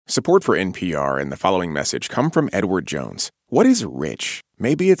Support for NPR and the following message come from Edward Jones. What is rich?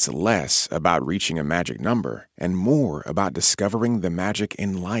 Maybe it's less about reaching a magic number and more about discovering the magic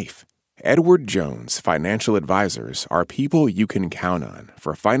in life. Edward Jones Financial Advisors are people you can count on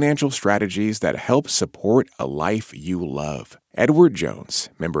for financial strategies that help support a life you love. Edward Jones,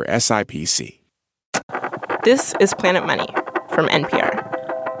 member SIPC. This is Planet Money from NPR.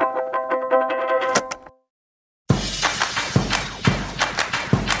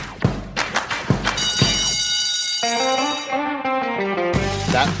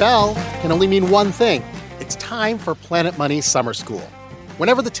 That bell can only mean one thing. It's time for Planet Money Summer School.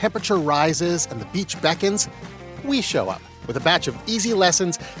 Whenever the temperature rises and the beach beckons, we show up with a batch of easy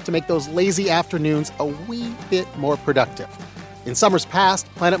lessons to make those lazy afternoons a wee bit more productive. In summers past,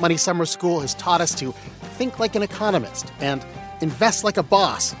 Planet Money Summer School has taught us to think like an economist and invest like a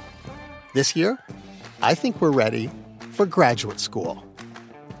boss. This year, I think we're ready for graduate school.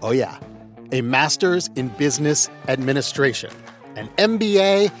 Oh yeah, a master's in business administration, an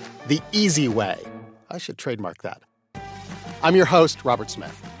MBA the easy way. I should trademark that. I'm your host, Robert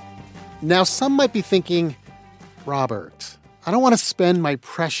Smith. Now, some might be thinking, Robert, I don't want to spend my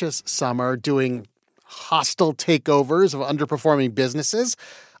precious summer doing hostile takeovers of underperforming businesses.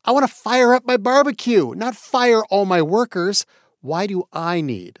 I want to fire up my barbecue, not fire all my workers. Why do I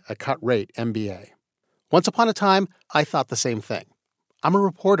need a cut-rate MBA? Once upon a time, I thought the same thing. I'm a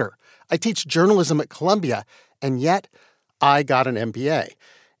reporter. I teach journalism at Columbia, and yet I got an MBA.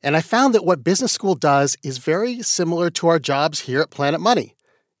 And I found that what business school does is very similar to our jobs here at Planet Money.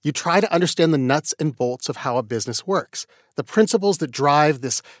 You try to understand the nuts and bolts of how a business works, the principles that drive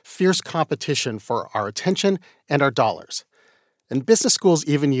this fierce competition for our attention and our dollars. And business schools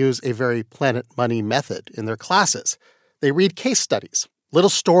even use a very Planet Money method in their classes. They read case studies, little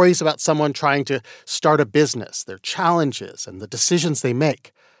stories about someone trying to start a business, their challenges, and the decisions they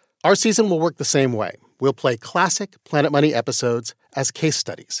make. Our season will work the same way. We'll play classic Planet Money episodes as case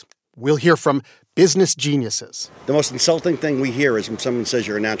studies. We'll hear from business geniuses. The most insulting thing we hear is when someone says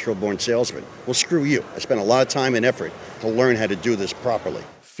you're a natural-born salesman. Well, screw you. I spent a lot of time and effort to learn how to do this properly.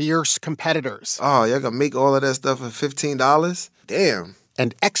 Fierce competitors. Oh, y'all gonna make all of that stuff for $15? Damn.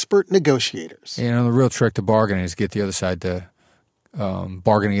 And expert negotiators. You know, the real trick to bargaining is get the other side to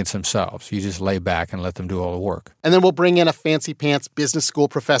bargain against themselves. You just lay back and let them do all the work. And then we'll bring in a fancy-pants business school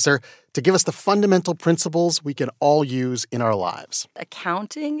professor to give us the fundamental principles we can all use in our lives.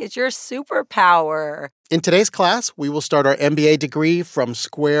 Accounting is your superpower. In today's class, we will start our MBA degree from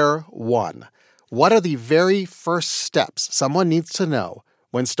square one. What are the very first steps someone needs to know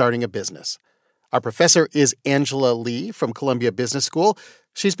when starting a business? Our professor is Angela Lee from Columbia Business School.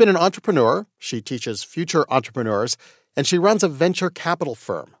 She's been an entrepreneur. She teaches future entrepreneurs. And she runs a venture capital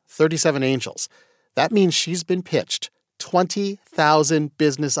firm, 37 Angels. That means she's been pitched 20,000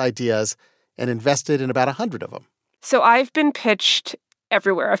 business ideas and invested in about 100 of them. So I've been pitched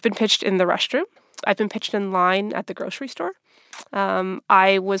everywhere. I've been pitched in the restroom. I've been pitched in line at the grocery store.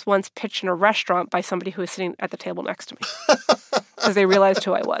 I was once pitched in a restaurant by somebody who was sitting at the table next to me because they realized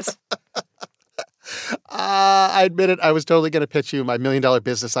who I was. I admit it, I was totally going to pitch you my $1 million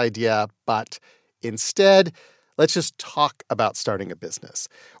business idea, but instead, let's just talk about starting a business.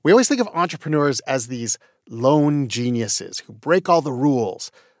 We always think of entrepreneurs as these lone geniuses who break all the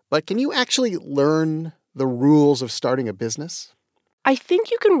rules. But can you actually learn the rules of starting a business? I think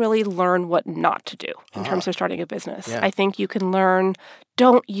you can really learn what not to do in terms of starting a business. Yeah. I think you can learn,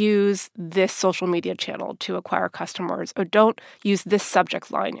 don't use this social media channel to acquire customers, or don't use this subject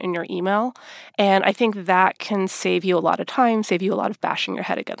line in your email. And I think that can save you a lot of time, save you a lot of bashing your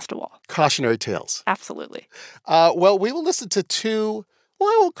head against a wall. Cautionary tales. Absolutely. Well, we will listen to two, well,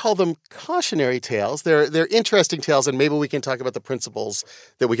 I won't call them cautionary tales. They're interesting tales, and maybe we can talk about the principles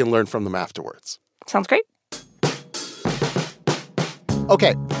that we can learn from them afterwards. Sounds great.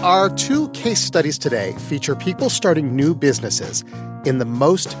 Okay, our two case studies today feature people starting new businesses in the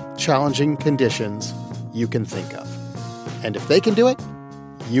most challenging conditions you can think of. And if they can do it,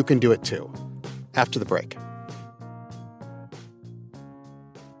 you can do it too. After the break.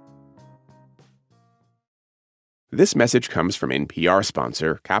 This message comes from NPR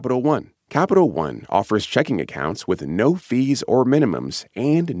sponsor Capital One. Capital One offers checking accounts with no fees or minimums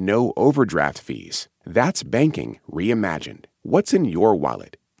and no overdraft fees. That's banking reimagined. What's in your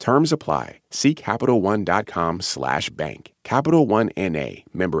wallet? Terms apply. See CapitalOne.com/bank. Capital One N.A.,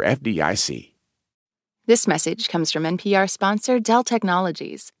 member FDIC. This message comes from NPR sponsor Dell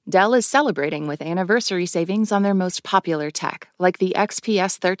Technologies. Dell is celebrating with anniversary savings on their most popular tech, like the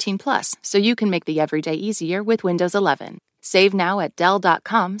XPS 13 Plus, so you can make the everyday easier with Windows 11. Save now at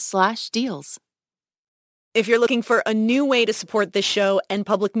Dell.com/deals. If you're looking for a new way to support this show and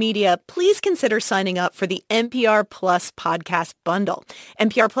public media, please consider signing up for the NPR Plus podcast bundle.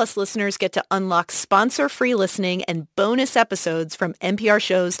 NPR Plus listeners get to unlock sponsor-free listening and bonus episodes from NPR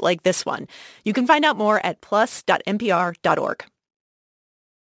shows like this one. You can find out more at plus.npr.org.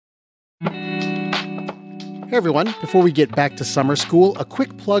 Hey everyone, before we get back to summer school, a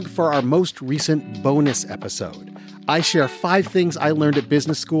quick plug for our most recent bonus episode. I share 5 things I learned at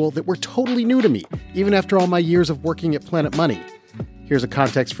business school that were totally new to me, even after all my years of working at Planet Money. Here's a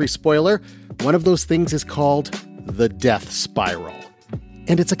context-free spoiler. One of those things is called the death spiral.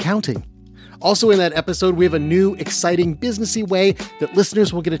 And it's accounting. Also in that episode, we have a new, exciting, businessy way that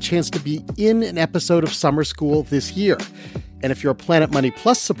listeners will get a chance to be in an episode of summer school this year. And if you're a Planet Money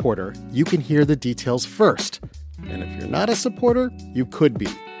Plus supporter, you can hear the details first. And if you're not a supporter, you could be.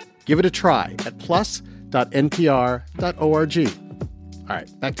 Give it a try at plus.npr.org. All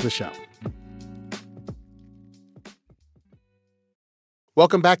right, back to the show.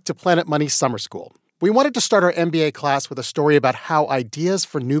 Welcome back to Planet Money Summer School. We wanted to start our MBA class with a story about how ideas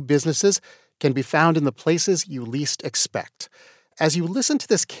for new businesses can be found in the places you least expect. As you listen to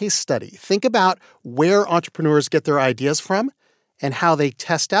this case study, think about where entrepreneurs get their ideas from and how they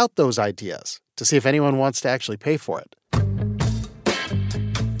test out those ideas to see if anyone wants to actually pay for it.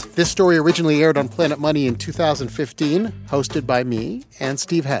 This story originally aired on Planet Money in 2015, hosted by me and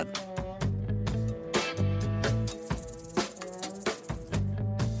Steve Henn.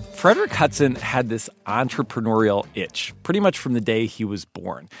 Frederick Hudson had this entrepreneurial itch pretty much from the day he was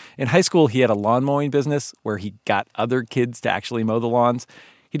born. In high school, he had a lawn mowing business where he got other kids to actually mow the lawns.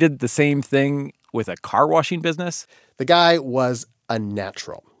 He did the same thing with a car washing business. The guy was a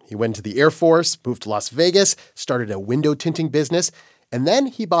natural. He went to the Air Force, moved to Las Vegas, started a window tinting business, and then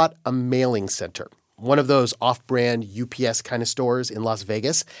he bought a mailing center, one of those off-brand UPS kind of stores in Las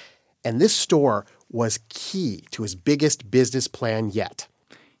Vegas. And this store was key to his biggest business plan yet.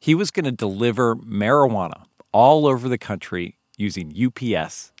 He was going to deliver marijuana all over the country using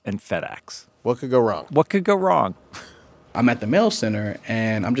UPS and FedEx. What could go wrong? What could go wrong? I'm at the mail center,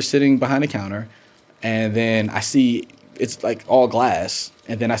 and I'm just sitting behind the counter, and then I see it's like all glass,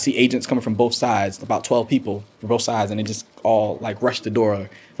 and then I see agents coming from both sides, about 12 people from both sides, and they just all like rush the door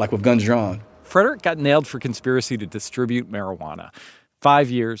like with guns drawn. Frederick got nailed for conspiracy to distribute marijuana.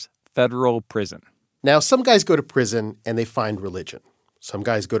 5 years, federal prison. Now, some guys go to prison and they find religion. Some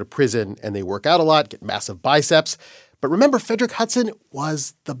guys go to prison and they work out a lot, get massive biceps. But remember, Frederick Hudson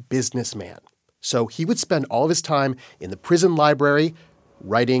was the businessman. So he would spend all of his time in the prison library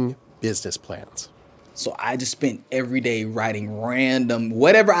writing business plans. So I just spent every day writing random,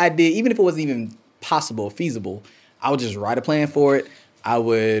 whatever I did, even if it wasn't even possible, feasible, I would just write a plan for it. I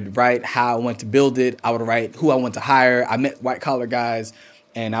would write how I want to build it. I would write who I want to hire. I met white collar guys,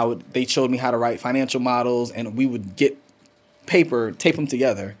 and they showed me how to write financial models, and we would get paper, tape them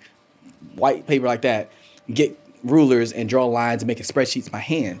together, white paper like that, get rulers and draw lines and make spreadsheets by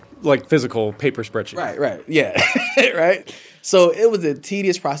hand. Like physical paper spreadsheets. Right. Yeah. Right. So it was a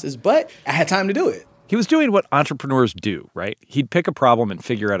tedious process, but I had time to do it. He was doing what entrepreneurs do, right? He'd pick a problem and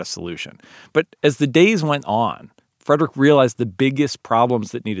figure out a solution. But as the days went on, Frederick realized the biggest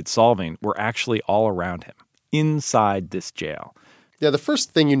problems that needed solving were actually all around him, inside this jail. Yeah, the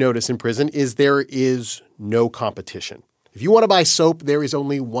first thing you notice in prison is there is no competition. If you want to buy soap, there is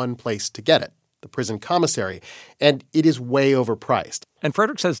only one place to get it, the prison commissary, and it is way overpriced. And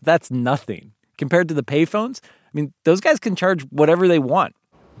Frederick says that's nothing. Compared to the payphones, I mean, those guys can charge whatever they want.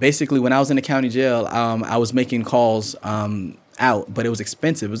 Basically, when I was in the county jail, I was making calls out, but it was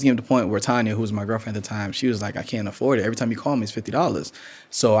expensive. It was getting to the point where Tanya, who was my girlfriend at the time, she was like, I can't afford it. Every time you call me, it's $50.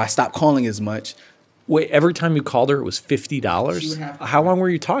 So I stopped calling as much. Wait, every time you called her, it was $50? How long were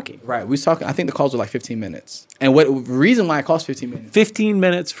you talking? Right. We was talking, I think the calls were like 15 minutes. And the reason why it cost 15 minutes. 15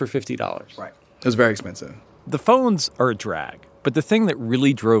 minutes for $50. Right. It was very expensive. The phones are a drag. But the thing that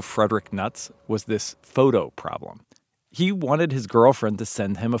really drove Frederick nuts was this photo problem. He wanted his girlfriend to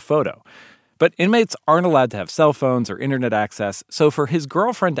send him a photo. But inmates aren't allowed to have cell phones or internet access. So for his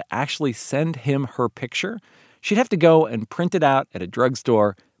girlfriend to actually send him her picture, she'd have to go and print it out at a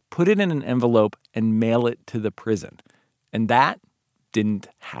drugstore, put it in an envelope, and mail it to the prison. And that didn't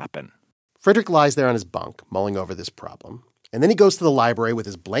happen. Frederick lies there on his bunk, mulling over this problem. And then he goes to the library with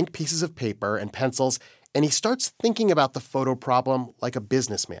his blank pieces of paper and pencils, and he starts thinking about the photo problem like a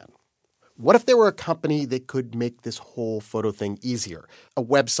businessman. What if there were a company that could make this whole photo thing easier? A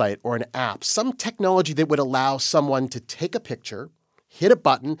website or an app, some technology that would allow someone to take a picture, hit a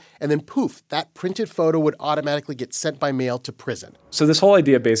button, and then poof, that printed photo would automatically get sent by mail to prison. So this whole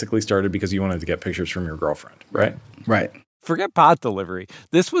idea basically started because you wanted to get pictures from your girlfriend, right? Right. Forget pot delivery.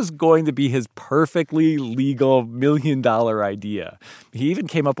 This was going to be his perfectly legal $1 million idea. He even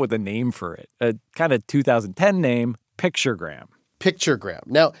came up with a name for it, a kind of 2010 name, Picturegram. Picturegram.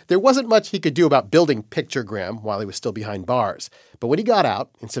 Now, there wasn't much he could do about building Picturegram while he was still behind bars. But when he got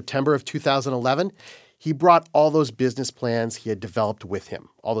out in September of 2011, he brought all those business plans he had developed with him,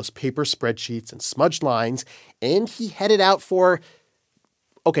 all those paper spreadsheets and smudged lines, and he headed out for,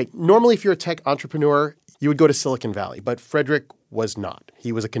 okay, normally if you're a tech entrepreneur, you would go to Silicon Valley, but Frederick was not.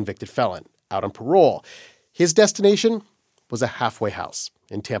 He was a convicted felon, out on parole. His destination was a halfway house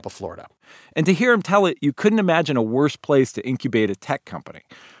in Tampa, Florida. And to hear him tell it, you couldn't imagine a worse place to incubate a tech company.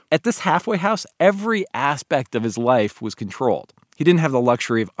 At this halfway house, every aspect of his life was controlled. He didn't have the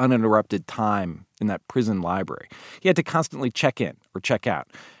luxury of uninterrupted time in that prison library. He had to constantly check in or check out.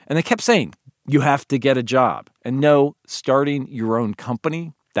 And they kept saying, you have to get a job. And no, starting your own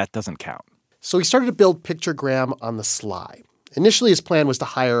company, that doesn't count. So he started to build Picturegram on the sly. Initially, his plan was to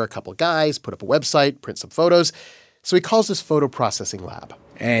hire a couple guys, put up a website, print some photos. So he calls this photo processing lab.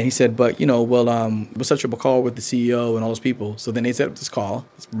 And he said, but, we'll set up a call with the CEO and all those people. So then they set up this call.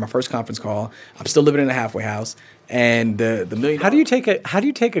 It's my first conference call. I'm still living in a halfway house. And the $1 million... How do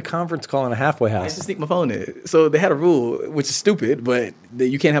you take a conference call in a halfway house? I used to sneak my phone in. So they had a rule, which is stupid, but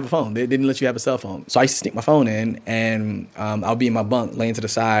you can't have a phone. They didn't let you have a cell phone. So I used to sneak my phone in, and I'll be in my bunk laying to the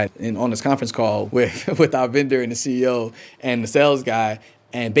side and on this conference call with our vendor and the CEO and the sales guy.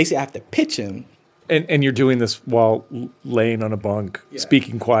 And basically I have to pitch him. And you're doing this while laying on a bunk,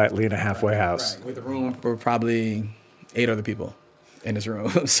 speaking quietly in a halfway house. Right, with a room for probably 8 other people in this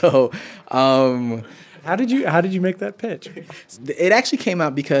room. So, how did you make that pitch? It actually came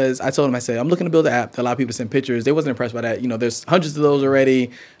out because I told him, I said, I'm looking to build an app that allow people to send pictures. They wasn't impressed by that. There's hundreds of those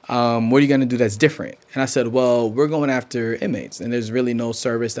already. What are you going to do that's different? And I said, well, we're going after inmates, and there's really no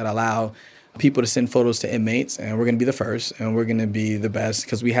service that allow people to send photos to inmates, and we're going to be the first, and we're going to be the best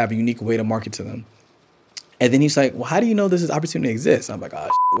because we have a unique way to market to them. And then he's like, well, how do you know this opportunity exists? I'm like,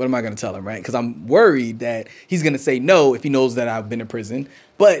 what am I going to tell him, right? Because I'm worried that he's going to say no if he knows that I've been in prison.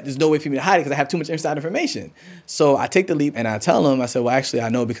 But there's no way for me to hide it because I have too much inside information. So I take the leap and I tell him, I said, well, actually, I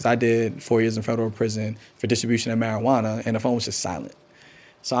know because I did 4 years in federal prison for distribution of marijuana, and the phone was just silent.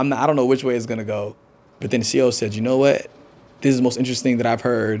 So I don't know which way it's going to go. But then the CEO said, you know what? This is the most interesting that I've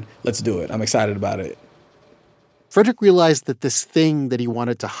heard. Let's do it. I'm excited about it. Frederick realized that this thing that he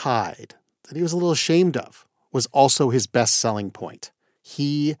wanted to hide, that he was a little ashamed of, was also his best selling point.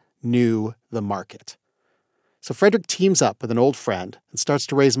 He knew the market. So Frederick teams up with an old friend and starts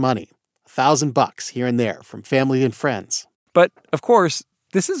to raise money, $1,000 here and there from family and friends. But, of course,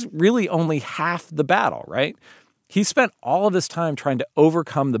 this is really only half the battle, right? He spent all of his time trying to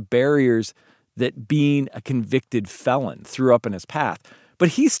overcome the barriers that being a convicted felon threw up in his path. But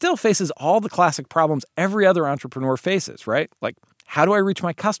he still faces all the classic problems every other entrepreneur faces, right? Like, how do I reach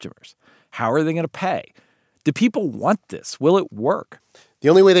my customers? How are they going to pay? Do people want this? Will it work? The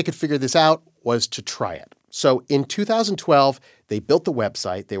only way they could figure this out was to try it. So in 2012, they built the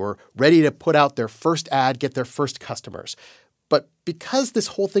website. They were ready to put out their first ad, get their first customers. But because this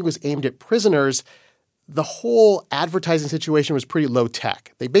whole thing was aimed at prisoners, the whole advertising situation was pretty low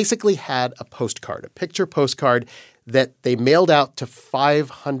tech. They basically had a postcard, a picture postcard that they mailed out to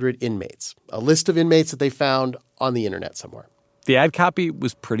 500 inmates, a list of inmates that they found on the internet somewhere. The ad copy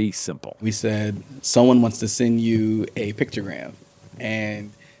was pretty simple. We said, someone wants to send you a pictogram,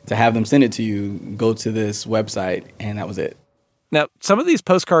 and to have them send it to you, go to this website, and that was it. Now, some of these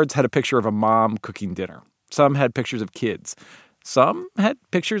postcards had a picture of a mom cooking dinner. Some had pictures of kids. Some had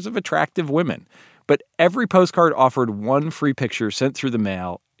pictures of attractive women. But every postcard offered one free picture sent through the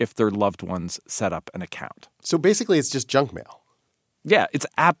mail if their loved ones set up an account. So basically, it's just junk mail. Yeah, it's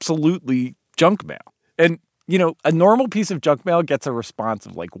absolutely junk mail. And a normal piece of junk mail gets a response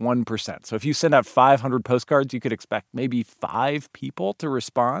of like 1%. So if you send out 500 postcards, you could expect maybe 5 people to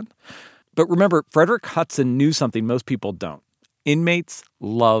respond. But remember, Frederick Hudson knew something most people don't. Inmates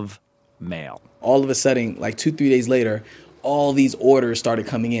love mail. All of a sudden, like 2-3 days later, all these orders started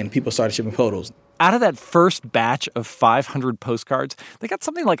coming in. People started shipping photos. Out of that first batch of 500 postcards, they got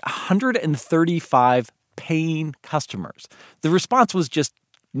something like 135 paying customers. The response was just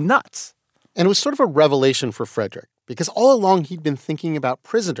nuts. And it was sort of a revelation for Frederick, because all along he'd been thinking about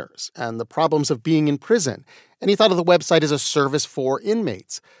prisoners and the problems of being in prison, and he thought of the website as a service for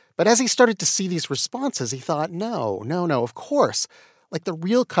inmates. But as he started to see these responses, he thought, no, of course. Like, the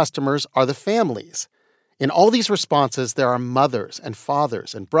real customers are the families. In all these responses, there are mothers and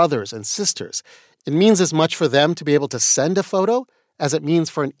fathers and brothers and sisters. It means as much for them to be able to send a photo as it means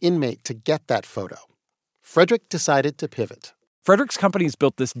for an inmate to get that photo. Frederick decided to pivot. Frederick's company's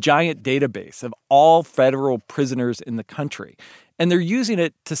built this giant database of all federal prisoners in the country, and they're using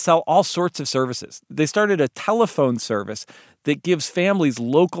it to sell all sorts of services. They started a telephone service that gives families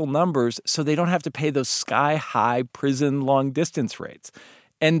local numbers so they don't have to pay those sky-high prison long-distance rates.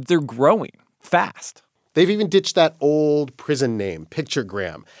 And they're growing fast. They've even ditched that old prison name,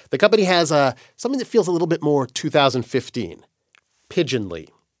 Picturegram. The company has something that feels a little bit more 2015. Pigeonly.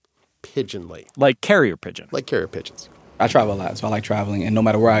 Pigeonly. Like carrier pigeon. Like carrier pigeons. I travel a lot, so I like traveling. And no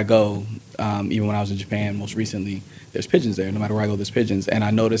matter where I go, even when I was in Japan most recently, there's pigeons there. No matter where I go, there's pigeons. And I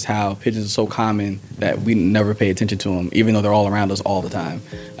noticed how pigeons are so common that we never pay attention to them, even though they're all around us all the time.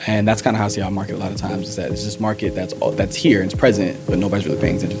 And that's kind of how I see our market a lot of times, is that it's this market that's here and it's present, but nobody's really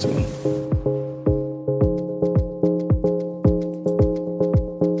paying attention to them.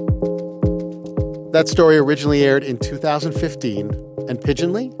 That story originally aired in 2015, and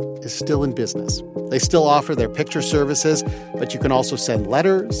Pigeonly is still in business. They still offer their picture services, but you can also send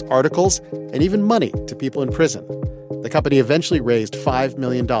letters, articles, and even money to people in prison. The company eventually raised $5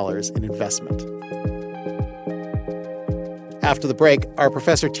 million in investment. After the break, our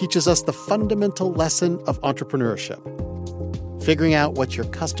professor teaches us the fundamental lesson of entrepreneurship: figuring out what your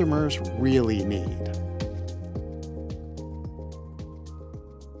customers really need.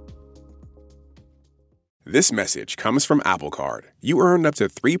 This message comes from Apple Card. You earn up to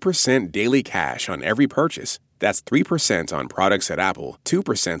 3% daily cash on every purchase. That's 3% on products at Apple,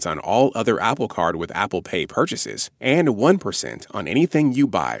 2% on all other Apple Card with Apple Pay purchases, and 1% on anything you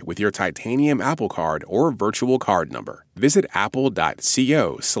buy with your titanium Apple Card or virtual card number. Visit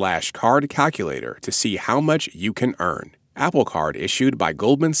apple.co/card calculator to see how much you can earn. Apple Card issued by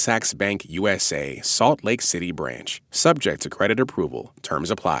Goldman Sachs Bank USA, Salt Lake City branch. Subject to credit approval.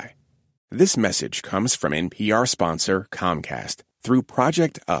 Terms apply. This message comes from NPR sponsor Comcast. Through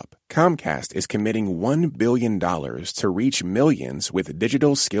Project Up, Comcast is committing $1 billion to reach millions with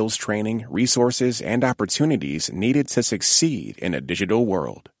digital skills training, resources, and opportunities needed to succeed in a digital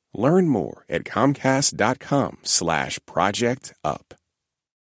world. Learn more at comcast.com/projectup.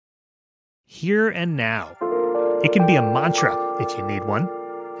 Here and now. It can be a mantra if you need one.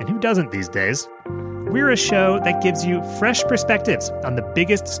 And who doesn't these days? We're a show that gives you fresh perspectives on the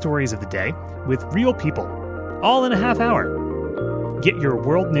biggest stories of the day with real people, all in a half hour. Get your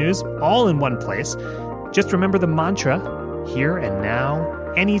world news all in one place. Just remember the mantra, here and now,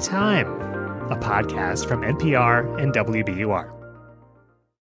 anytime. A podcast from NPR and WBUR.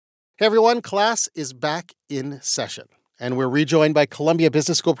 Hey everyone, class is back in session. And we're rejoined by Columbia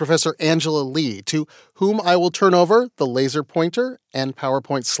Business School professor Angela Lee, to whom I will turn over the laser pointer and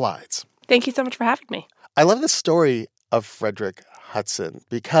PowerPoint slides. Thank you so much for having me. I love the story of Frederick Hudson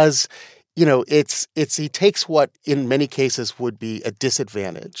because, you know, it's he takes what in many cases would be a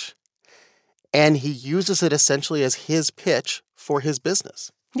disadvantage, and he uses it essentially as his pitch for his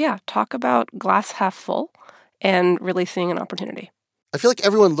business. Yeah, talk about glass half full and really seeing an opportunity. I feel like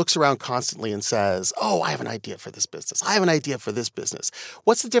everyone looks around constantly and says, oh, I have an idea for this business. I have an idea for this business.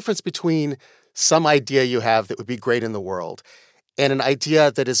 What's the difference between some idea you have that would be great in the world and an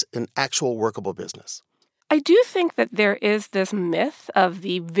idea that is an actual workable business? I do think that there is this myth of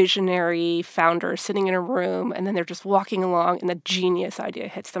the visionary founder sitting in a room and then they're just walking along and a genius idea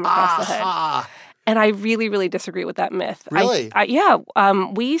hits them across the head. And I really, really disagree with that myth. Really?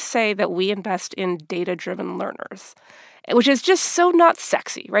 We say that we invest in data-driven learners, which is just so not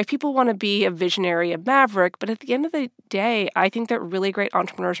sexy, right? People want to be a visionary, a maverick, but at the end of the day, I think that really great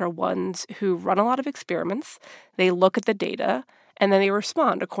entrepreneurs are ones who run a lot of experiments, they look at the data, and then they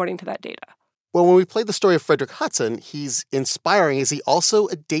respond according to that data. Well, when we played the story of Frederick Hudson, he's inspiring. Is he also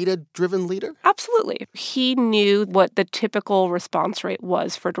a data-driven leader? Absolutely. He knew what the typical response rate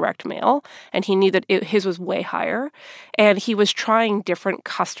was for direct mail, and he knew that his was way higher. And he was trying different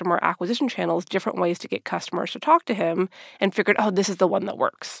customer acquisition channels, different ways to get customers to talk to him, and figured, oh, this is the one that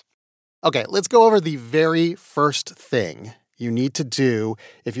works. Okay, let's go over the very first thing you need to do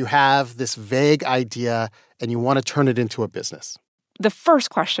if you have this vague idea and you want to turn it into a business. The first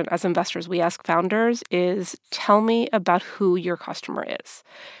question as investors we ask founders is, tell me about who your customer is.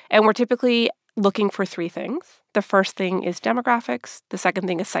 And we're typically looking for three things. The first thing is demographics, the second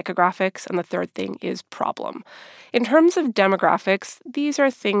thing is psychographics, and the third thing is problem. In terms of demographics, these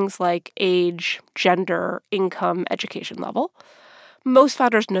are things like age, gender, income, education level. Most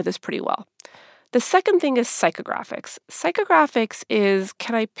founders know this pretty well. The second thing is psychographics. Psychographics is,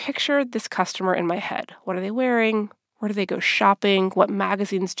 can I picture this customer in my head? What are they wearing? Where do they go shopping? What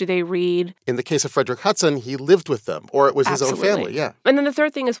magazines do they read? In the case of Frederick Hudson, he lived with them, or it was Absolutely. His own family, yeah. And then the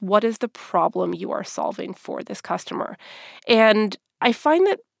third thing is, what is the problem you are solving for this customer? And I find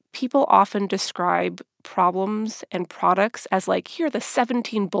that people often describe problems and products as like, here are the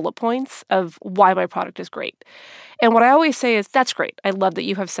 17 bullet points of why my product is great. And what I always say is, that's great. I love that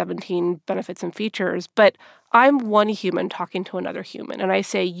you have 17 benefits and features, but I'm one human talking to another human. And I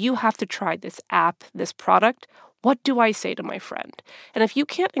say, you have to try this app, this product. What do I say to my friend? And if you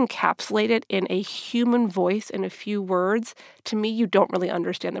can't encapsulate it in a human voice in a few words, to me, you don't really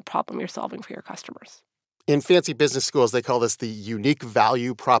understand the problem you're solving for your customers. In fancy business schools, they call this the unique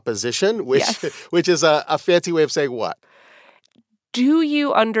value proposition, which is a fancy way of saying what? Do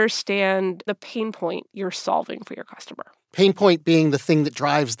you understand the pain point you're solving for your customer? Pain point being the thing that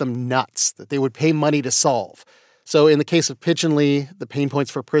drives them nuts, that they would pay money to solve. So in the case of Pitch & Lee, the pain points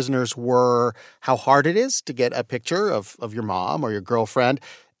for prisoners were how hard it is to get a picture of your mom or your girlfriend,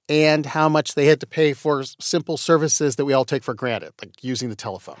 and how much they had to pay for simple services that we all take for granted, like using the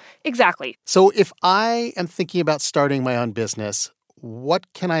telephone. Exactly. So if I am thinking about starting my own business,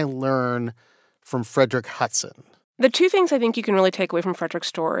 what can I learn from Frederick Hudson? The two things I think you can really take away from Frederick's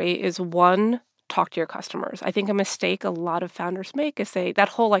story is, one, talk to your customers. I think a mistake a lot of founders make is say that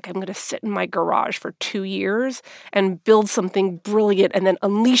whole, like, I'm going to sit in my garage for 2 years and build something brilliant and then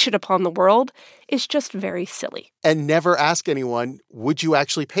unleash it upon the world is just very silly. And never ask anyone, would you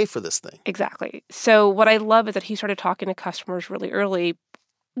actually pay for this thing? Exactly. So what I love is that he started talking to customers really early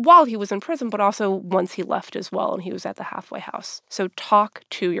while he was in prison, but also once he left as well and he was at the halfway house. So talk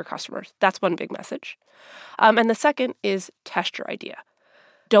to your customers. That's one big message. And the second is test your idea.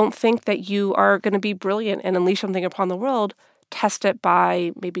 Don't think that you are going to be brilliant and unleash something upon the world. Test it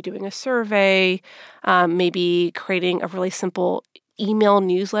by maybe doing a survey, maybe creating a really simple email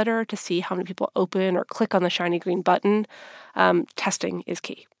newsletter to see how many people open or click on the shiny green button. Testing is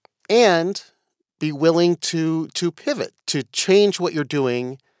key. And be willing to pivot, to change what you're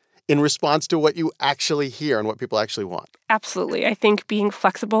doing in response to what you actually hear and what people actually want. Absolutely. I think being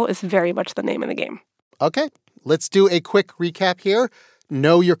flexible is very much the name of the game. Okay, let's do a quick recap here.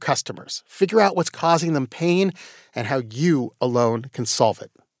 Know your customers. Figure out what's causing them pain and how you alone can solve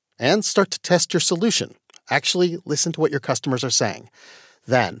it. And start to test your solution. Actually listen to what your customers are saying.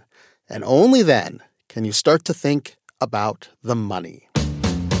 Then, and only then, can you start to think about the money.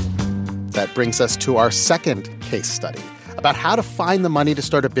 That brings us to our second case study about how to find the money to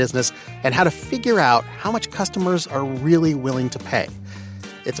start a business and how to figure out how much customers are really willing to pay.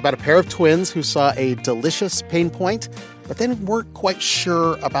 It's about a pair of twins who saw a delicious pain point, but then weren't quite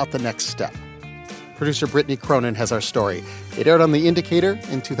sure about the next step. Producer Brittany Cronin has our story. It aired on The Indicator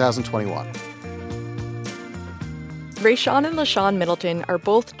in 2021. Rayshawn and LaShawn Middleton are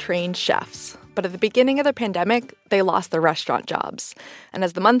both trained chefs, but at the beginning of the pandemic, they lost their restaurant jobs. And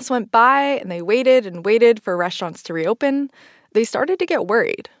as the months went by and they waited and waited for restaurants to reopen, they started to get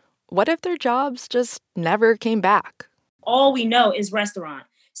worried. What if their jobs just never came back? All we know is restaurant.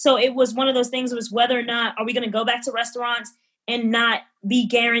 So it was one of those things, was whether or not are we going to go back to restaurants and not be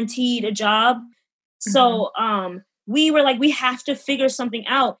guaranteed a job. Mm-hmm. So we were like, we have to figure something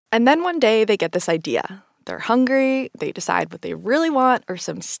out. And then one day they get this idea. They're hungry. They decide what they really want are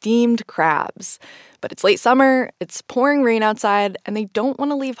some steamed crabs. But it's late summer, it's pouring rain outside, and they don't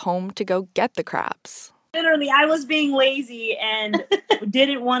want to leave home to go get the crabs. Literally, I was being lazy and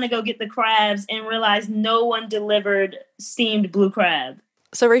didn't want to go get the crabs and realized no one delivered steamed blue crab.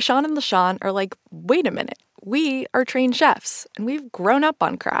 So Rayshawn and LaShawn are like, wait a minute, we are trained chefs and we've grown up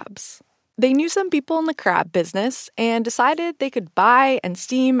on crabs. They knew some people in the crab business and decided they could buy and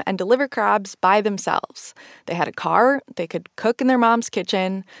steam and deliver crabs by themselves. They had a car, they could cook in their mom's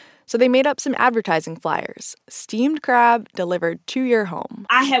kitchen, so they made up some advertising flyers. Steamed crab delivered to your home.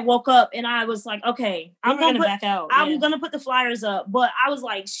 I had woke up and I was like, okay, I'm going to back out. I'm going to put the flyers up, but I was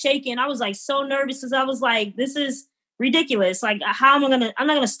like shaking. I was like so nervous because I was like, this is ridiculous. Like, how am I I'm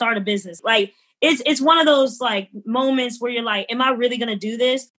not going to start a business. Like, it's one of those like moments where you're like, am I really going to do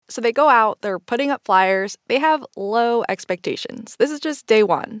this? So they go out, they're putting up flyers. They have low expectations. This is just day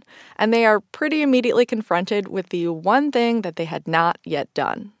one. And they are pretty immediately confronted with the one thing that they had not yet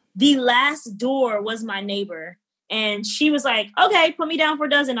done. The last door was my neighbor. And she was like, okay, put me down for a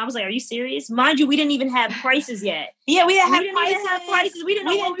dozen. I was like, are you serious? Mind you, we didn't even have prices yet. Yeah, we didn't have prices. We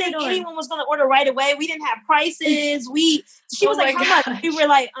didn't think anyone was going to order right away. We didn't have prices. She was like, how much? We were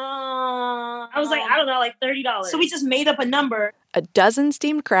like, I was like, I don't know, like $30. So we just made up a number. A dozen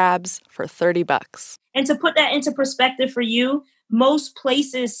steamed crabs for $30. And to put that into perspective for you, most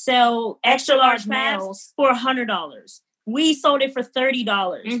places sell extra large crabs for $100. We sold it for $30.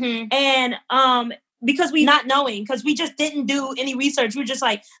 Mm-hmm. And because we not knowing, because we just didn't do any research. We were just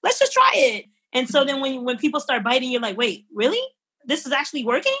like, let's just try it. And so then when people start biting, you're like, wait, really? This is actually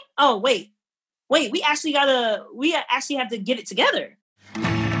working? Oh, wait, we actually have to get it together.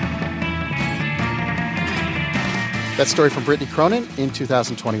 That story from Brittany Cronin in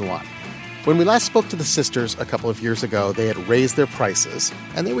 2021. When we last spoke to the sisters a couple of years ago, they had raised their prices,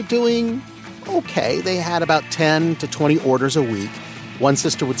 and they were doing okay. They had about 10 to 20 orders a week. One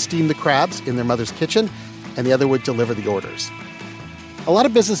sister would steam the crabs in their mother's kitchen, and the other would deliver the orders. A lot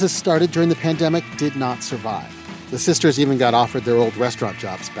of businesses started during the pandemic did not survive. The sisters even got offered their old restaurant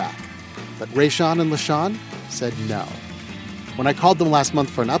jobs back. But Rayshawn and LaShawn said no. When I called them last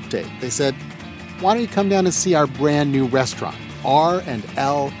month for an update, they said, "Why don't you come down and see our brand new restaurant,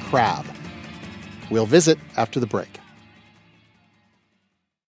 R&L Crab?" We'll visit after the break.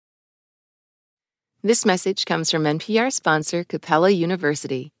 This message comes from NPR sponsor Capella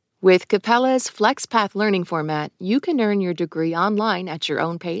University. With Capella's FlexPath learning format, you can earn your degree online at your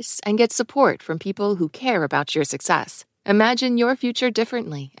own pace and get support from people who care about your success. Imagine your future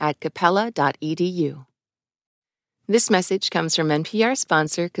differently at capella.edu. This message comes from NPR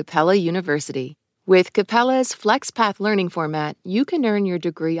sponsor Capella University. With Capella's FlexPath learning format, you can earn your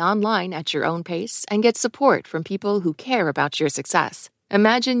degree online at your own pace and get support from people who care about your success.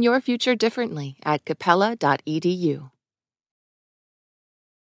 Imagine your future differently at capella.edu.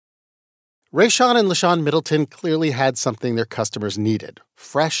 Rayshawn and LaShawn Middleton clearly had something their customers needed: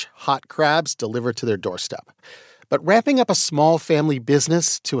 fresh, hot crabs delivered to their doorstep. But ramping up a small family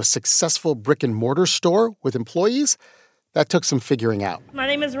business to a successful brick-and-mortar store with employees, that took some figuring out. My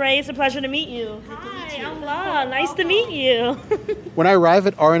name is Ray. It's a pleasure to meet you. Hi, I'm La. Nice to meet you. When I arrive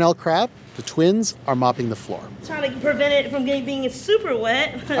at R&L Crab, the twins are mopping the floor. Trying to prevent it from being super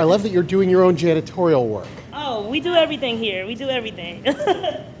wet. I love that you're doing your own janitorial work. Oh, we do everything here. We do everything.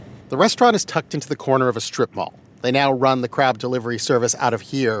 The restaurant is tucked into the corner of a strip mall. They now run the crab delivery service out of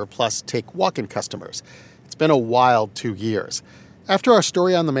here, plus take walk-in customers. It's been a wild 2 years. After our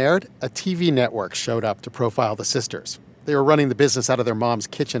story on the Merd, a TV network showed up to profile the sisters. They were running the business out of their mom's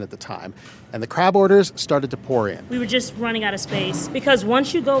kitchen at the time, and the crab orders started to pour in. We were just running out of space because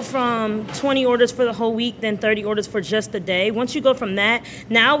once you go from 20 orders for the whole week, then 30 orders for just the day, once you go from that,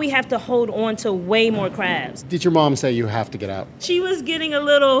 now we have to hold on to way more crabs. Did your mom say you have to get out? She was getting a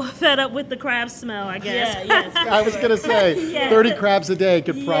little fed up with the crab smell, I guess. Yeah, yes. I was going to say, 30 crabs a day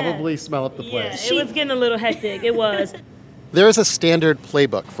could probably smell up the place. Yeah, it was getting a little hectic. It was. There is a standard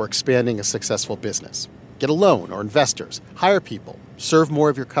playbook for expanding a successful business. Get a loan or investors, hire people, serve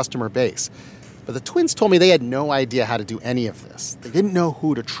more of your customer base. But the twins told me they had no idea how to do any of this. They didn't know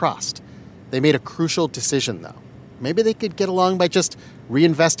who to trust. They made a crucial decision, though. Maybe they could get along by just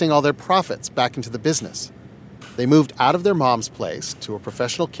reinvesting all their profits back into the business. They moved out of their mom's place to a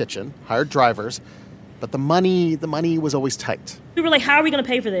professional kitchen, hired drivers, but the money was always tight. We were like, how are we going to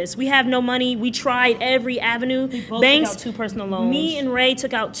pay for this? We have no money. We tried every avenue. We both took out 2 personal loans. Me and Ray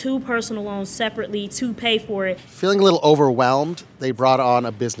took out 2 personal loans separately to pay for it. Feeling a little overwhelmed, they brought on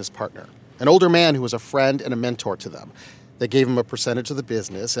a business partner, an older man who was a friend and a mentor to them. They gave him a percentage of the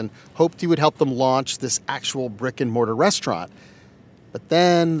business and hoped he would help them launch this actual brick-and-mortar restaurant. But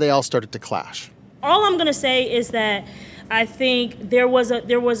then they all started to clash. All I'm going to say is that I think there was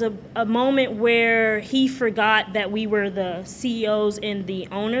a moment where he forgot that we were the CEOs and the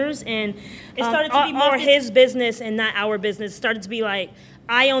owners, and it started to be more his business and not our business. It started to be like,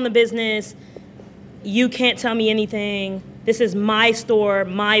 I own the business, you can't tell me anything, this is my store,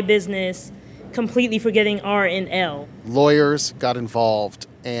 my business, completely forgetting R&L. Lawyers got involved,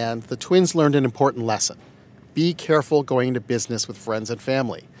 and the twins learned an important lesson. Be careful going into business with friends and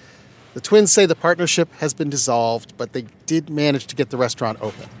family. The twins say the partnership has been dissolved, but they did manage to get the restaurant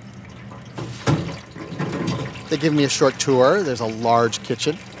open. They give me a short tour. There's a large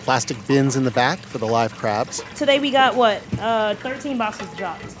kitchen, plastic bins in the back for the live crabs. Today we got, 13 boxes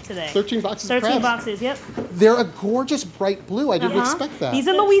dropped today. 13 boxes of crabs? 13 boxes, yep. They're a gorgeous bright blue. I didn't expect that. These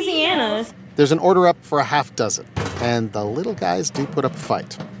are Louisiana's. There's an order up for a half dozen, and the little guys do put up a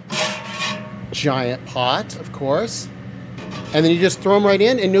fight. Giant pot, of course. And then you just throw them right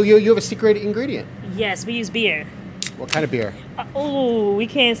in, and you have a secret ingredient. Yes, we use beer. What kind of beer? We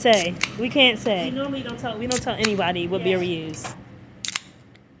can't say. We normally don't tell anybody what beer we use.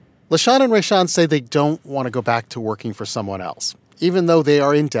 LaShawn and Rayshawn say they don't want to go back to working for someone else. Even though they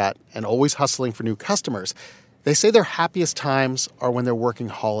are in debt and always hustling for new customers, they say their happiest times are when they're working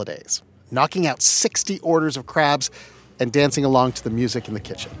holidays, knocking out 60 orders of crabs and dancing along to the music in the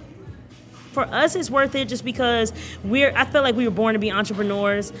kitchen. For us, it's worth it just because I feel like we were born to be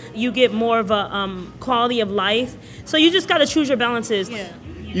entrepreneurs. You get more of a quality of life. So you just got to choose your balances. Yeah.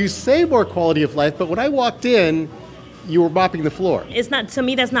 You say more quality of life, but when I walked in, you were mopping the floor. To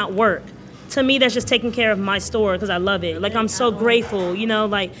me, that's not work. to me, that's just taking care of my store because I love it. Like, I'm so grateful, you know,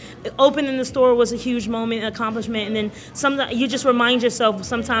 like opening the store was a huge moment, accomplishment. And then sometimes you just remind yourself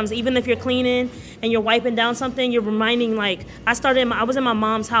sometimes, even if you're cleaning and you're wiping down something, you're reminding, like, I was in my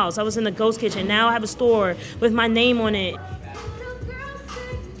mom's house. I was in the ghost kitchen. Now I have a store with my name on it.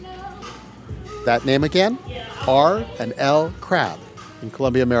 That name again? R&L Crab in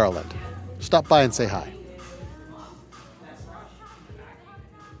Columbia, Maryland. Stop by and say hi.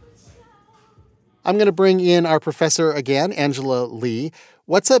 I'm going to bring in our professor again, Angela Lee.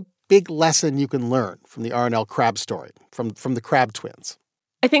 What's a big lesson you can learn from the R&L Crab story, from the Crab twins?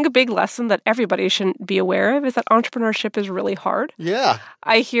 I think a big lesson that everybody should be aware of is that entrepreneurship is really hard. Yeah.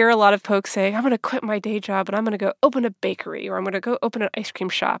 I hear a lot of folks saying, I'm going to quit my day job and I'm going to go open a bakery or I'm going to go open an ice cream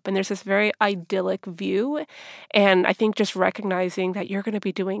shop. And there's this very idyllic view. And I think just recognizing that you're going to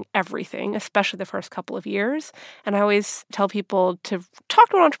be doing everything, especially the first couple of years. And I always tell people to talk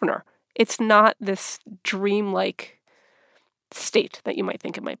to an entrepreneur. It's not this dreamlike state that you might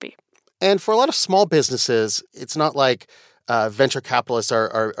think it might be. And for a lot of small businesses, it's not like venture capitalists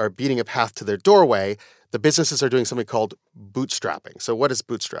are beating a path to their doorway. The businesses are doing something called bootstrapping. So what is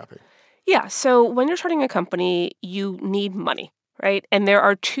bootstrapping? Yeah. So when you're starting a company, you need money, right? And there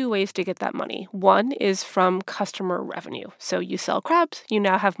are two ways to get that money. One is from customer revenue. So you sell crabs, you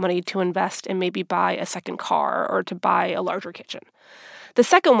now have money to invest and maybe buy a second car or to buy a larger kitchen. The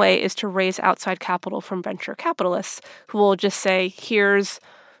second way is to raise outside capital from venture capitalists who will just say, here's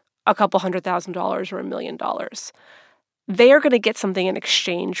a couple $100,000 or $1 million. They are going to get something in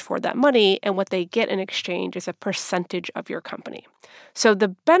exchange for that money, and what they get in exchange is a percentage of your company. So the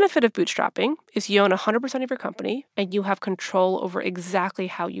benefit of bootstrapping is you own 100% of your company, and you have control over exactly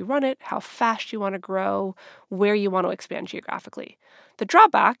how you run it, how fast you want to grow, where you want to expand geographically. The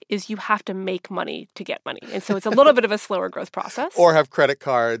drawback is you have to make money to get money, and so it's a little bit of a slower growth process. Or have credit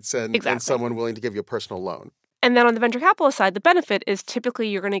cards and Exactly. and someone willing to give you a personal loan. And then on the venture capitalist side, the benefit is typically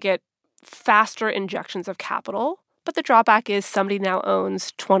you're going to get faster injections of capital. But the drawback is somebody now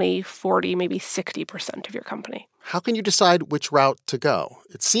owns 20, 40, maybe 60% of your company. How can you decide which route to go?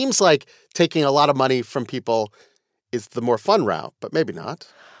 It seems like taking a lot of money from people is the more fun route, but maybe not.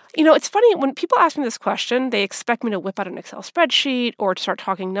 You know, it's funny, when people ask me this question, they expect me to whip out an Excel spreadsheet or to start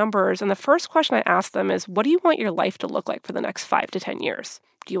talking numbers. And the first question I ask them is, what do you want your life to look like for the next 5 to 10 years?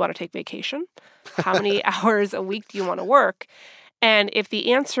 Do you want to take vacation? How many hours a week do you want to work? And if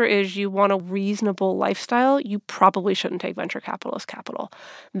the answer is you want a reasonable lifestyle, you probably shouldn't take venture capitalist capital.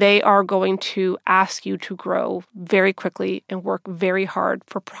 They are going to ask you to grow very quickly and work very hard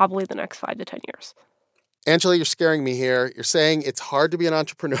for probably the next 5 to 10 years. Angela, you're scaring me here. You're saying it's hard to be an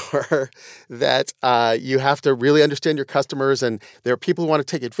entrepreneur, that you have to really understand your customers, and there are people who want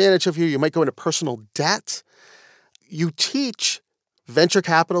to take advantage of you. You might go into personal debt. You teach venture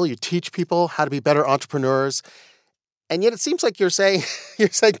capital. You teach people how to be better entrepreneurs. And yet it seems like you're saying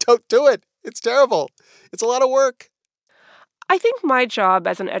don't do it. It's terrible. It's a lot of work. I think my job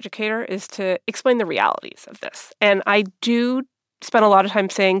as an educator is to explain the realities of this. And I do spend a lot of time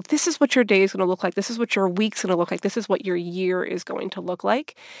saying, this is what your day is going to look like. This is what your week's going to look like. This is what your year is going to look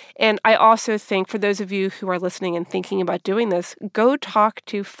like. And I also think for those of you who are listening and thinking about doing this, go talk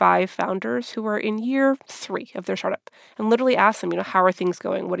to 5 founders who are in year 3 of their startup and literally ask them, how are things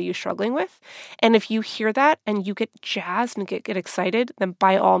going? What are you struggling with? And if you hear that and you get jazzed and get excited, then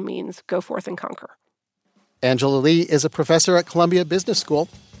by all means, go forth and conquer. Angela Lee is a professor at Columbia Business School.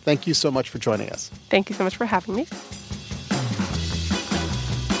 Thank you so much for joining us. Thank you so much for having me.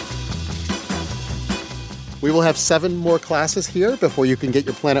 We will have 7 more classes here before you can get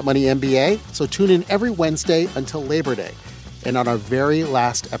your Planet Money MBA, so tune in every Wednesday until Labor Day. And on our very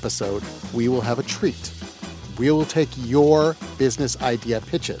last episode, we will have a treat. We will take your business idea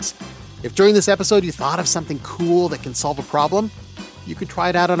pitches. If during this episode you thought of something cool that can solve a problem, you could try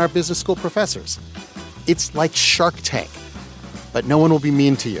it out on our business school professors. It's like Shark Tank, but no one will be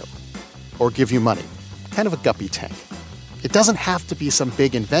mean to you or give you money. Kind of a guppy tank. It doesn't have to be some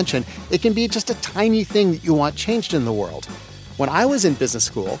big invention. It can be just a tiny thing that you want changed in the world. When I was in business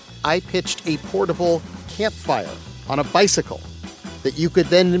school, I pitched a portable campfire on a bicycle that you could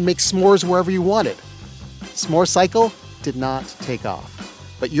then make s'mores wherever you wanted. S'more Cycle did not take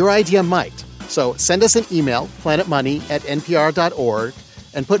off, but your idea might. So send us an email, planetmoney@npr.org,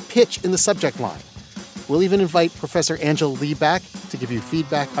 and put pitch in the subject line. We'll even invite Professor Angela Lee back to give you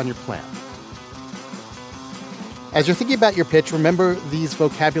feedback on your plan. As you're thinking about your pitch, remember these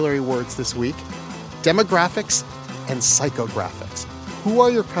vocabulary words this week: demographics and psychographics. Who are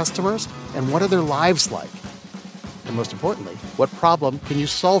your customers and what are their lives like? And most importantly, what problem can you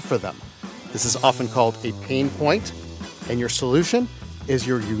solve for them? This is often called a pain point, and your solution is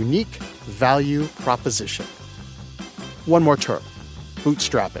your unique value proposition. One more term,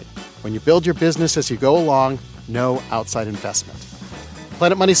 bootstrapping. When you build your business as you go along, no outside investment.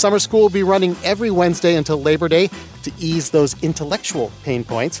 Planet Money Summer School will be running every Wednesday until Labor Day to ease those intellectual pain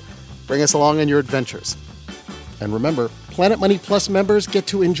points. Bring us along on your adventures. And remember, Planet Money Plus members get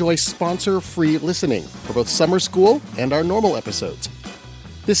to enjoy sponsor-free listening for both summer school and our normal episodes.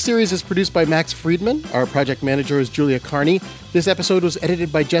 This series is produced by Max Friedman. Our project manager is Julia Carney. This episode was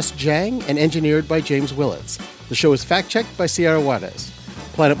edited by Jess Jang and engineered by James Willits. The show is fact-checked by Sierra Juarez.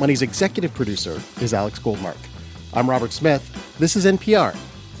 Planet Money's executive producer is Alex Goldmark. I'm Robert Smith. This is NPR.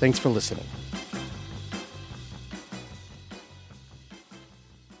 Thanks for listening.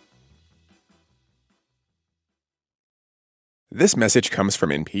 This message comes from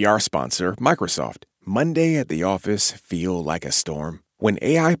NPR sponsor Microsoft. Monday at the office feel like a storm? When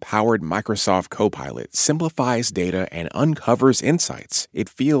AI-powered Microsoft Copilot simplifies data and uncovers insights, it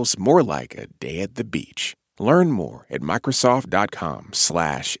feels more like a day at the beach. Learn more at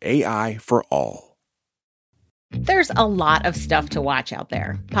Microsoft.com/AI for all. There's a lot of stuff to watch out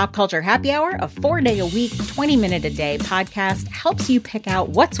there. Pop Culture Happy Hour, a 4-day-a-week, 20-minute-a-day podcast, helps you pick out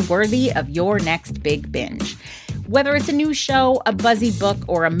what's worthy of your next big binge. Whether it's a new show, a buzzy book,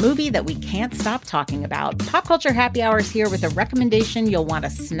 or a movie that we can't stop talking about, Pop Culture Happy Hour is here with a recommendation you'll want to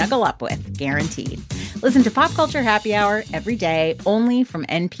snuggle up with, guaranteed. Listen to Pop Culture Happy Hour every day, only from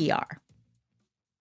NPR.